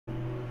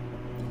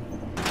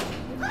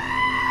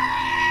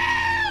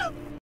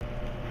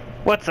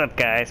What's up,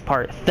 guys?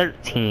 Part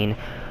 13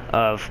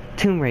 of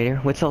Tomb Raider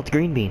with Salt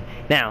Green Bean.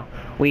 Now,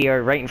 we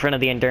are right in front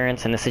of the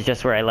Endurance, and this is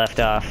just where I left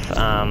off.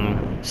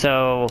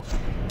 So,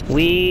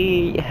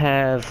 we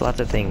have lots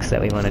of things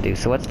that we want to do.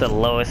 So what's the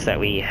lowest that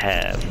we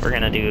have? We're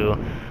gonna do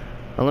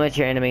eliminate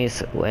your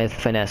enemies with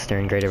finesse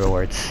during greater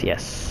rewards.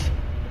 Yes.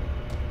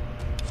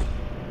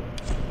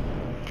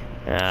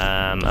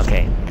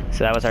 Okay.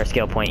 So that was our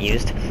skill point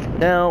used.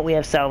 Now, we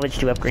have salvage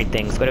to upgrade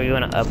things. What do we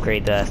want to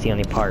upgrade? That's the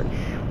only part.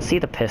 Let's see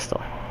the pistol.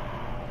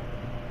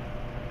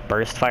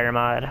 Burst fire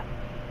mod.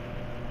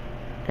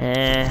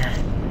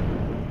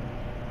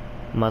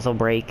 Muzzle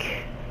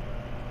brake.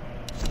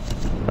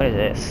 What is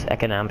this?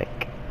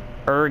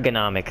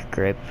 Ergonomic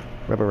grip.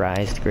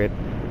 Rubberized grip.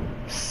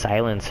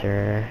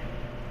 Silencer.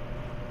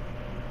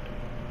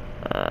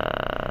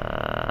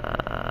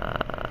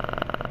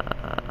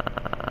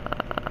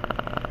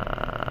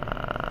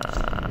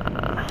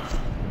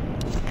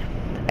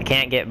 I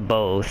can't get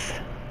both.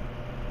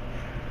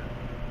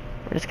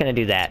 We're just gonna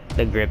do that.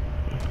 The grip.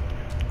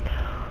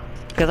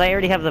 Because I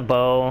already have the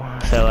bow,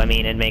 so I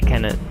mean, it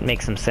kind of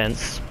make some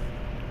sense.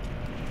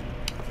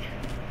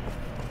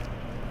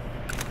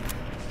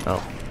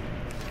 Oh.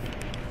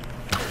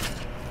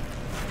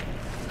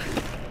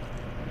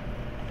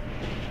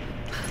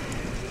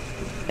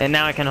 And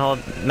now I can hold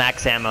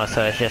max ammo,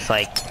 so it's just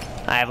like,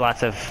 I have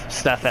lots of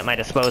stuff at my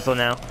disposal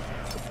now.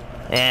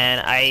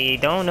 And I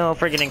don't know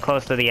if we're getting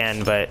close to the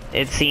end, but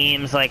it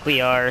seems like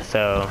we are,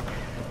 so...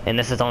 And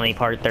this is only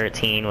part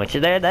 13, which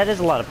that is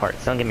a lot of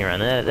parts. Don't get me wrong,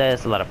 that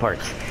is a lot of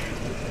parts.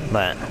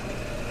 But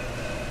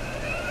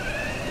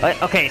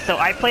okay, so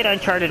I played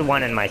Uncharted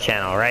 1 in my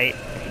channel, right?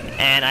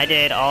 And I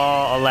did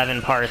all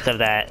 11 parts of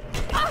that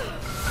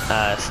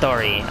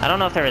story. I don't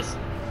know if there was...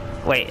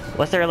 Wait,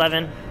 was there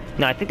 11?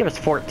 No, I think there was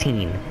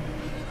 14.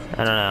 I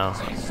don't know.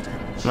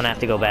 I'm gonna have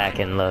to go back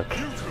and look. Go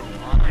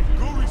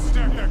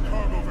restack that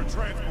cargo for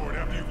transport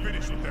after you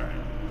finish with that.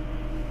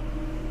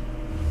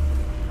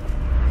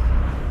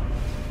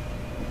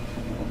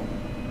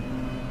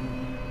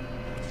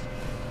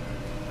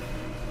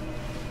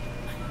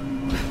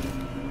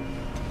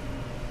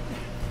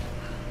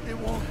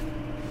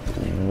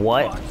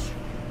 What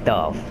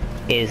the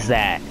is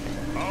that?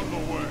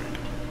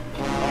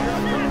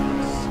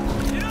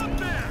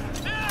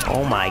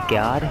 Oh my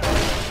god.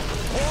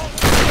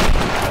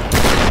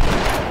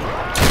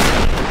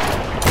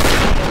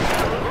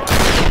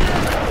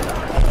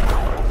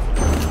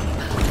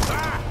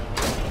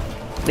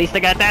 At least I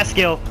got that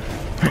skill.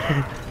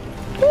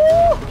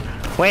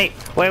 Wait.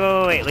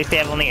 At least they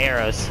have only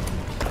arrows.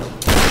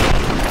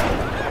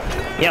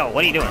 Yo,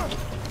 what are you doing?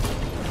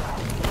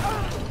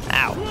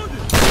 Ow.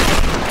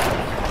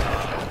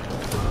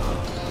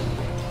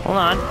 Hold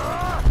on.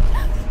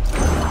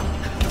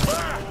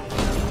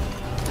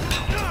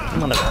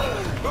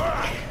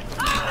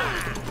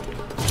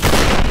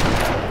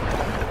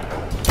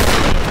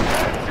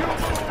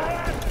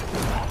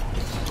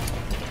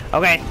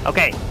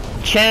 Okay.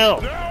 Chill.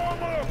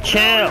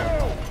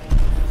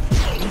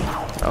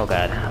 Oh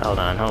god. Hold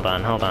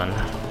on.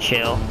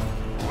 Chill.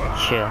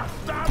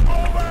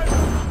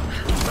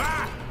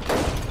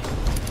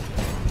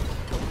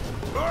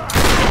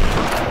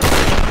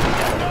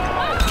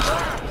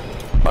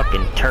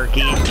 Fucking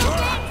turkey.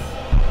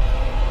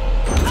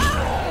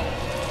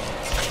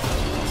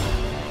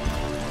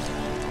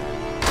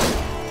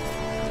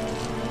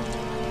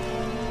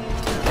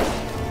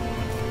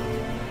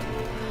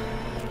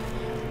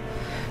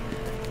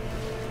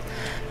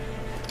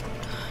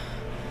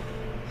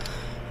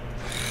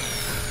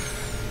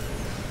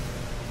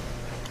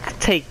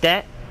 Take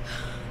that.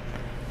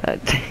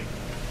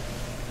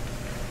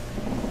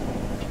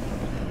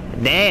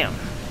 Damn.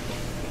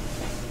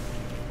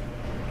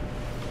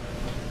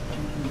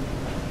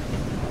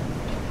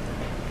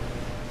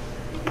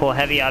 Pull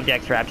heavy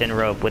objects wrapped in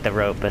rope with a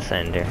rope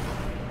ascender.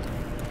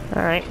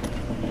 Alright.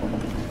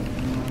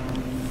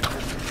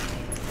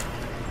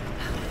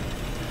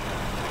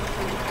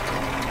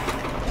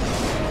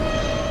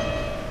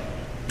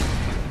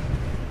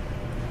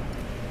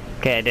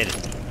 Okay, I did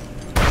it.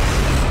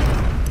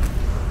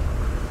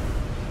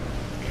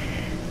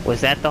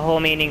 Was that the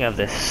whole meaning of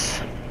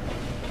this?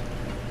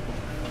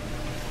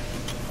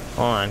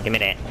 Hold on, give me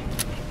that.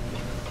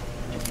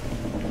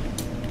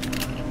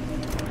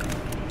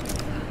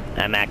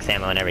 I have max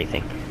ammo and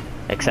everything.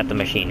 Except the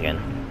machine gun.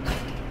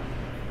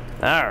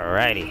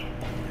 Alrighty.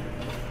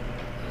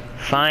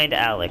 Find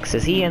Alex.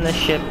 Is he in the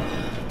ship?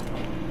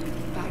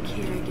 Back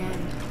here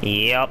again.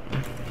 Yep.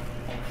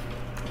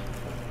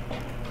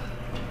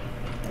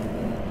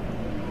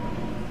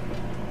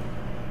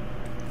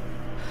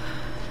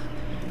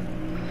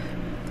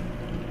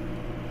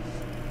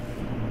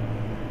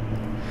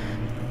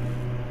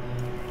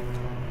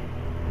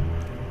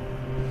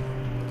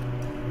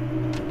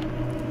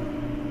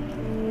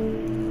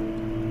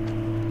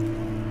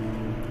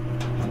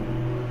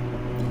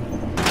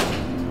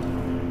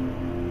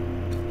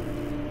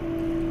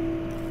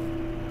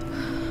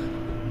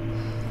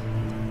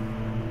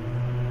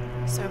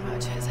 So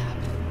much has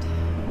happened.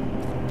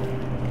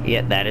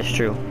 Yeah, that is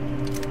true.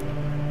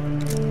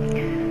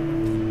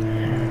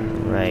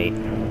 Right.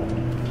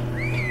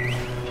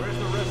 Where's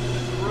the rest of the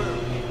crew?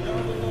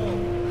 Down below.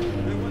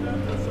 They went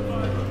after a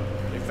survivor.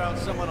 They found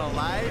someone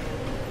alive?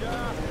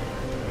 Yeah.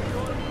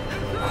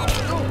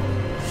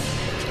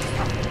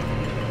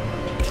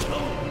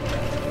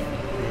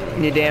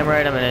 You're damn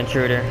right I'm an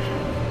intruder.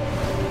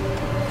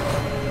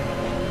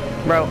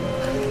 Bro,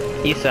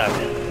 you suck.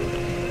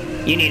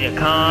 You need to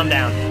calm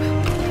down.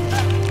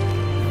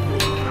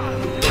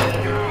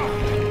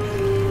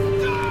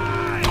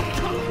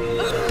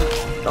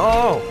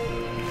 Oh!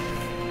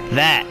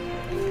 That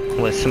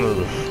was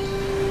smooth.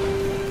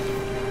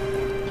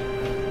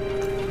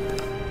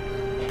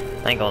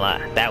 I ain't gonna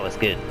lie, that was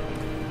good.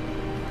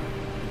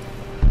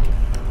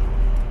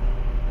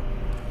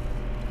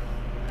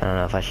 I don't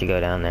know if I should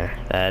go down there.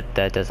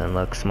 That doesn't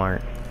look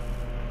smart.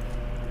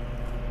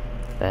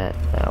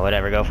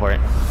 Whatever, go for it.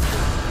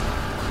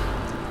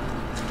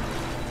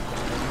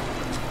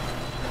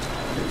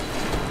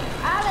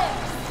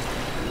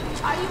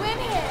 Alex! Are you in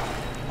here?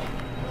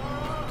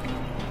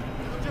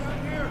 Down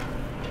here.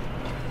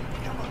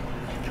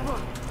 Come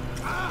on.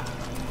 Ah!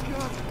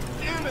 God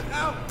damn it!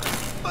 Ow!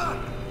 Fuck!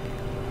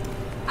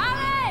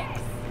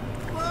 Alex!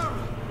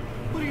 Clara!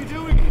 What are you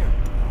doing here?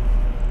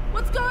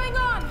 What's going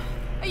on?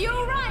 Are you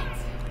alright?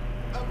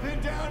 I'm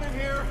pinned down in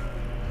here.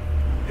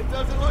 It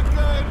doesn't look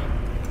good.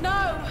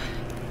 No!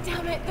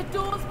 Damn it, the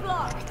door's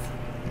blocked.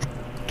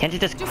 Can't you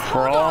just Just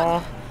hold crawl?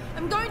 on.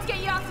 I'm going to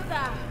get you out of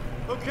there.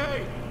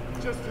 Okay,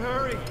 just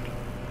hurry.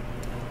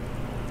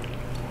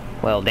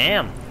 Well,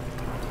 damn.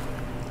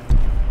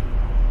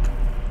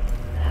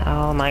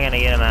 How am I gonna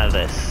get him out of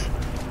this?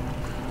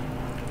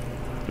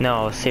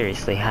 No,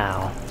 seriously,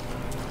 how?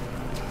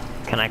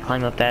 Can I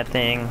climb up that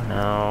thing?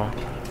 No.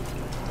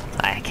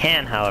 I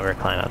can, however,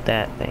 climb up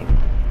that thing.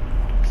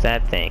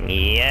 That thing,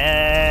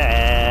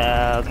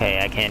 yeah. Okay,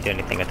 I can't do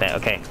anything with that.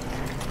 Okay.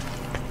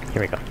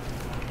 Here we go.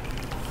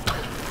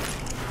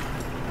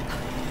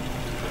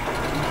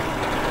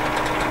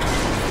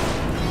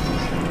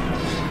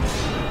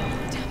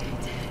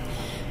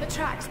 The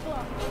track's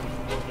blocked.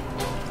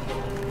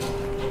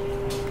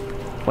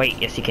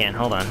 Wait, yes you can.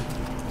 Hold on.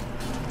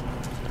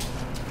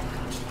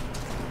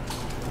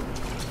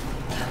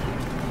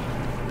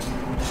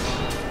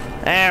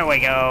 There we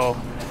go.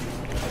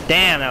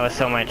 Damn, that was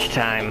so much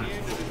time.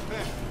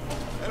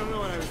 I don't know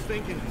what I was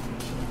thinking.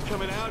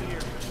 Coming out here.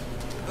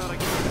 Thought I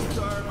could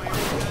start my own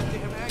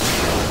goddamn action.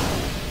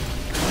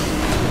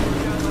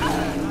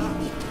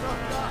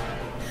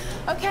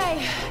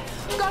 Okay,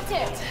 got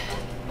it.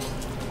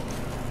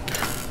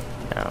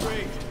 No.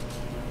 Great.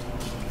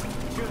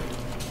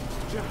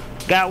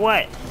 Got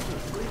what?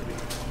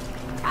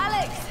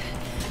 Alex!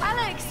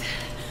 Alex!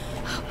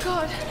 Oh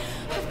God,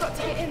 I've got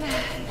to get in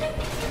there.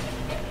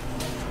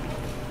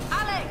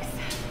 Alex!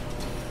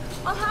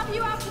 I'll have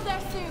you out of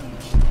there soon.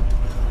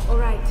 All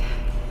right,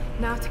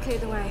 now to clear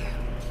the way.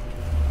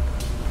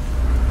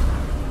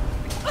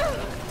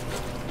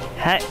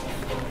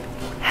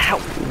 How?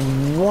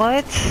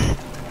 What?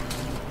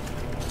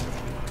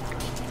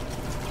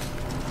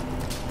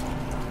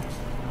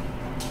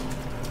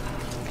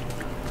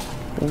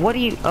 What do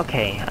you?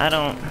 Okay, I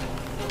don't.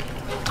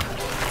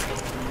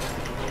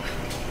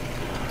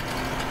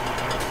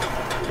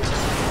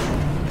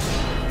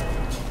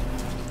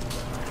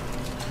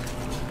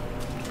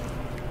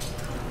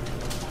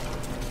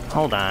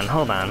 Hold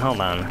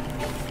on.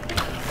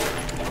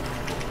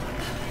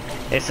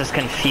 This is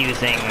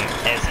confusing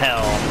as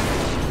hell.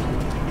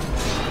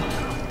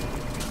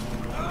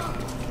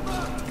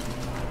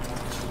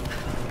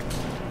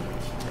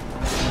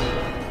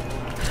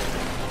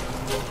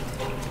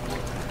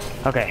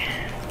 Okay.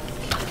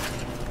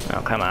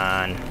 Oh, come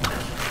on.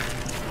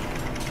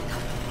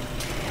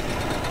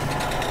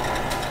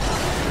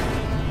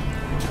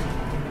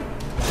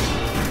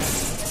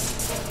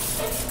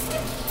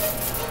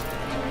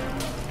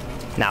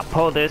 Now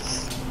pull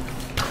this.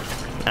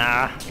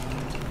 Ah.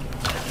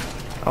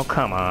 Oh,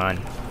 come on.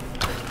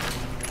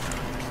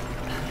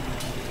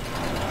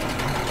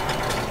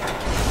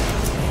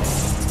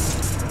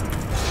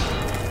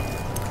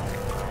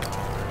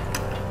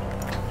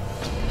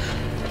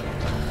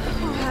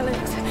 Oh, Alex.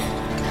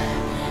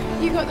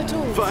 You got the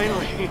tools.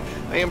 Finally,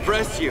 I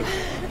impressed you.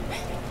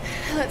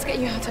 Let's get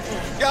you out of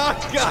here. God.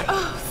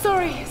 Oh,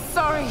 sorry.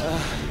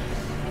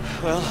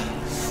 Well,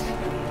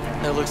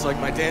 it looks like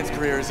my dance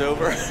career is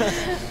over.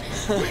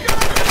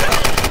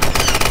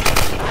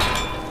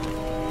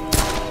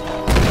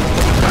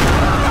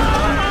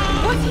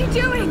 What are you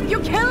doing?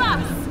 You'll kill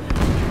us!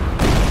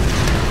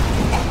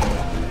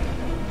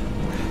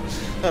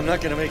 I'm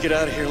not gonna make it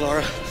out of here,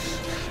 Laura.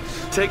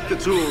 Take the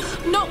tools.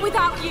 Not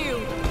without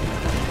you!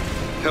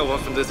 How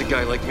often does a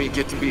guy like me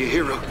get to be a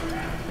hero?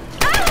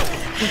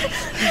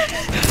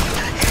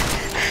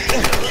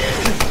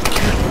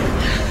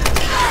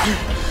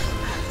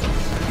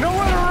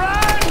 Nowhere to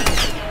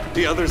run!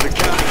 The others are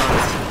counting on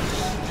us.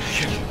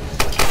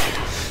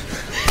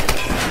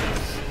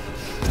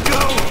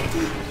 Go!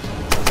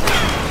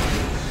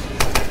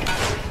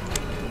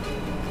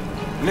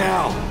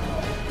 Now!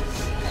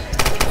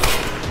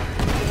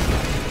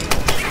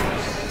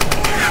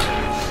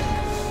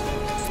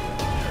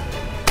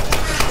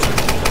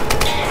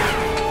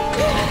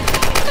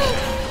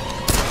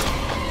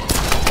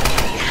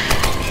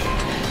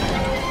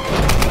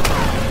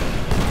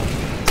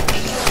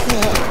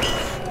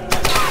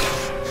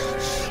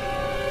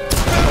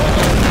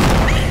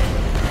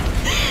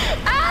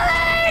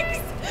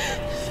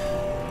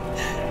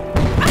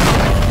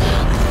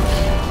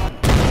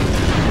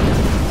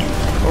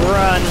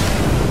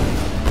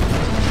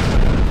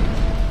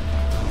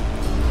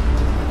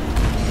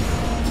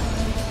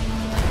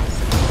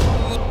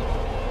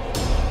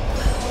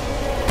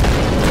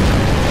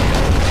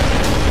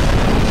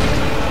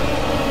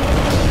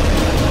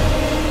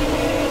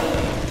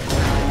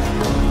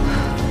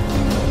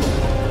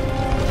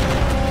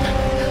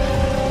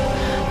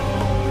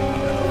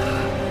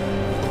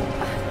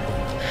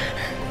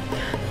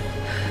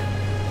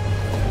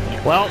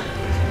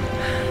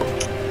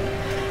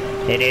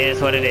 It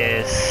is what it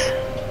is.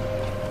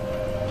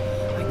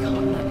 I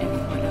can't let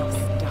anyone else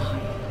die.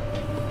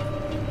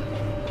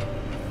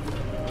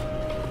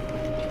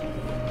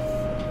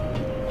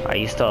 Are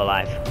you still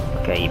alive?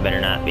 Okay, you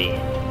better not be.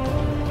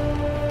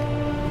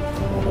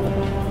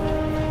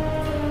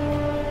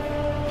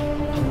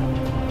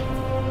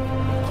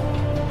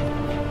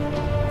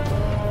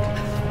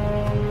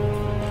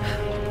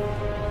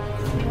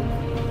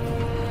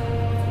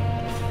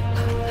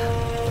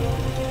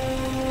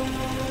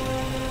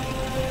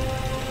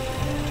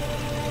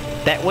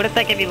 What if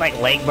that give you like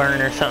leg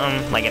burn or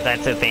something? Like if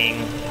that's a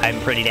thing, I'm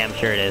pretty damn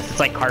sure it is. It's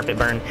like carpet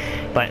burn,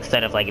 but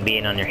instead of like it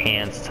being on your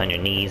hands, it's on your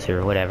knees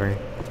or whatever.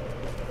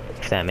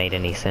 If that made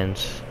any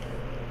sense.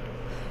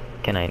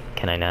 Can I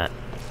not?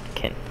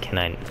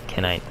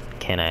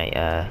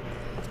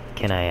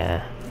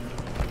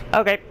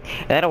 Okay,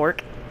 that'll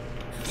work.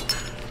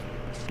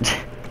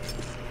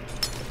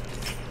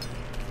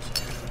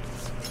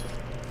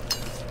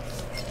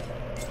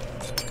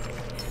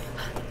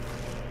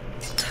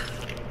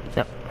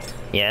 Nope.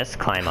 Yes,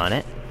 climb on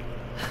it.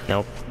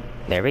 Nope.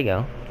 There we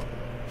go.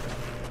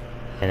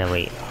 And then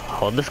we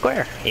hold the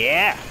square.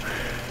 Yeah!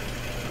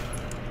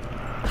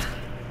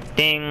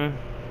 Ding!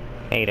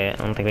 Ate it.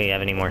 I don't think we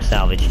have any more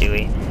salvage, do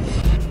we?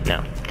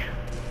 No.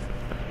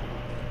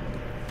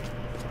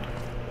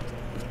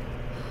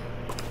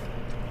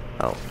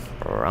 Oh,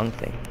 wrong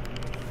thing.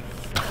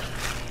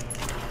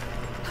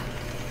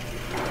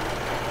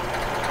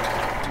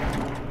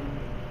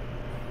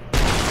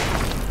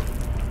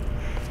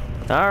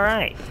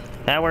 Alright.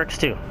 That works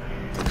too.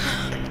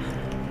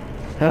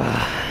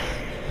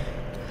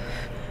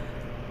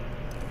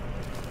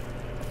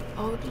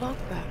 Old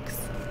logbooks.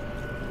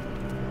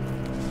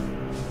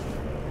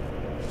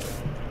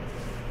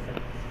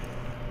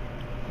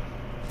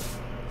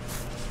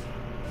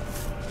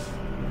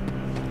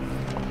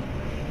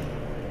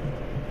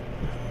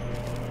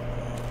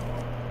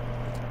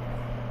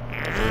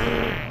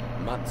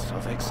 Months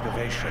of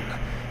excavation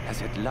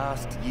has at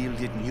last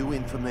yielded new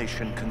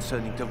information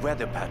concerning the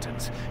weather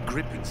patterns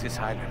gripping this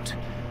island.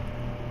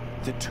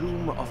 The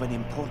tomb of an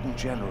important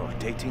general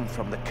dating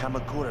from the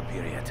Kamakura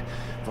period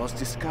was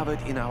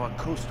discovered in our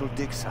coastal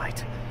dig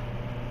site.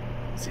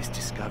 This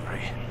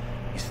discovery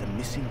is the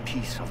missing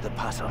piece of the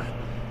puzzle.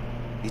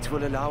 It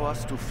will allow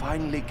us to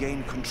finally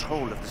gain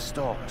control of the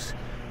storms.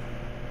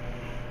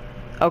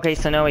 Okay,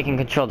 so now we can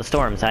control the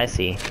storms, I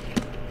see.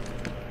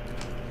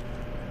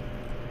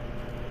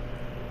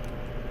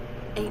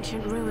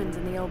 Ancient ruins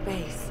in the old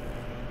base.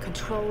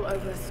 Control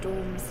over the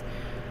storms.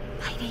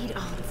 I need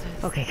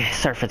answers. Okay, guys,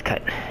 sorry for the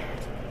cut.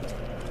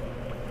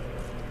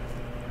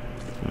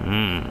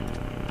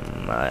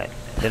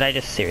 Did I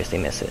just seriously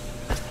miss it?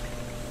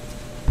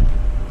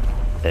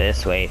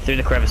 This way, through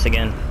the crevice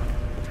again.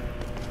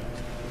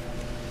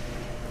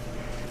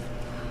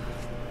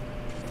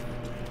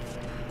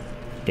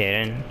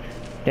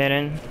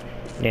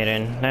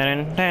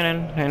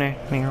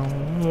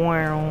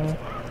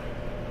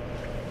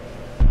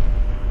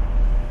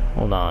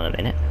 Hold on a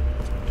minute.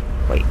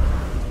 Wait,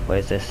 what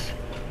is this?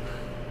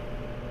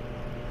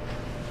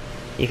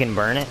 You can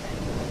burn it?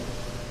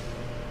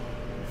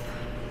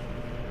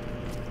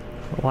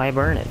 Why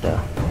burn it though?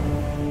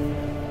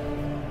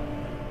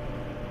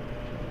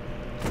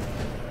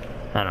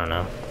 I don't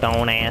know.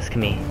 Don't ask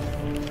me.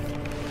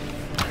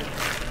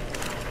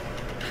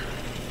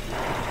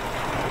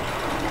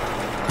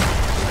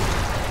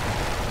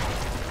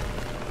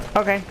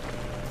 Okay.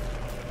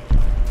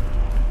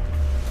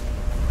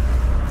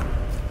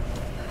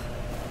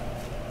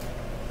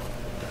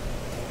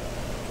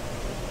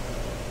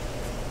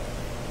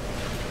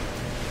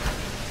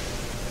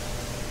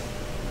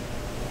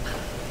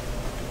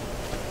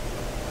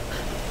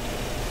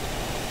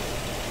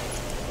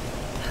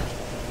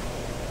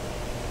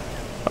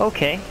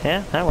 Okay,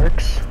 yeah, that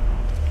works.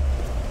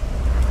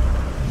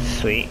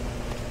 Sweet.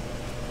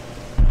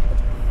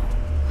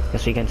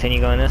 Guess we continue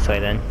going this way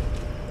then.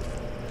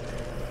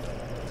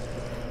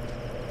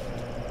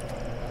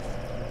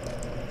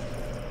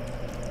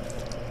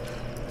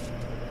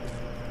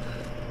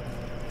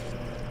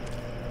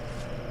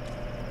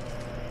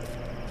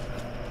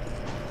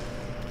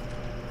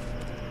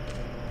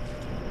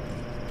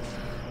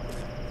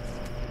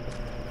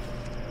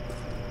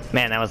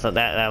 Man,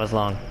 that was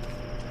long.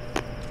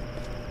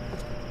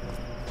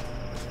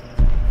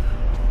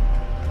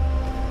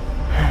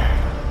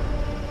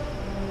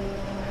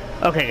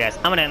 Okay guys,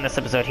 I'm gonna end this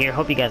episode here.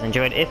 Hope you guys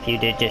enjoyed. If you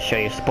did, just show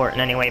your support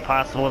in any way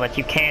possible that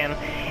you can.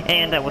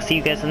 And I will see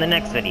you guys in the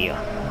next video.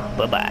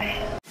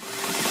 Bye-bye.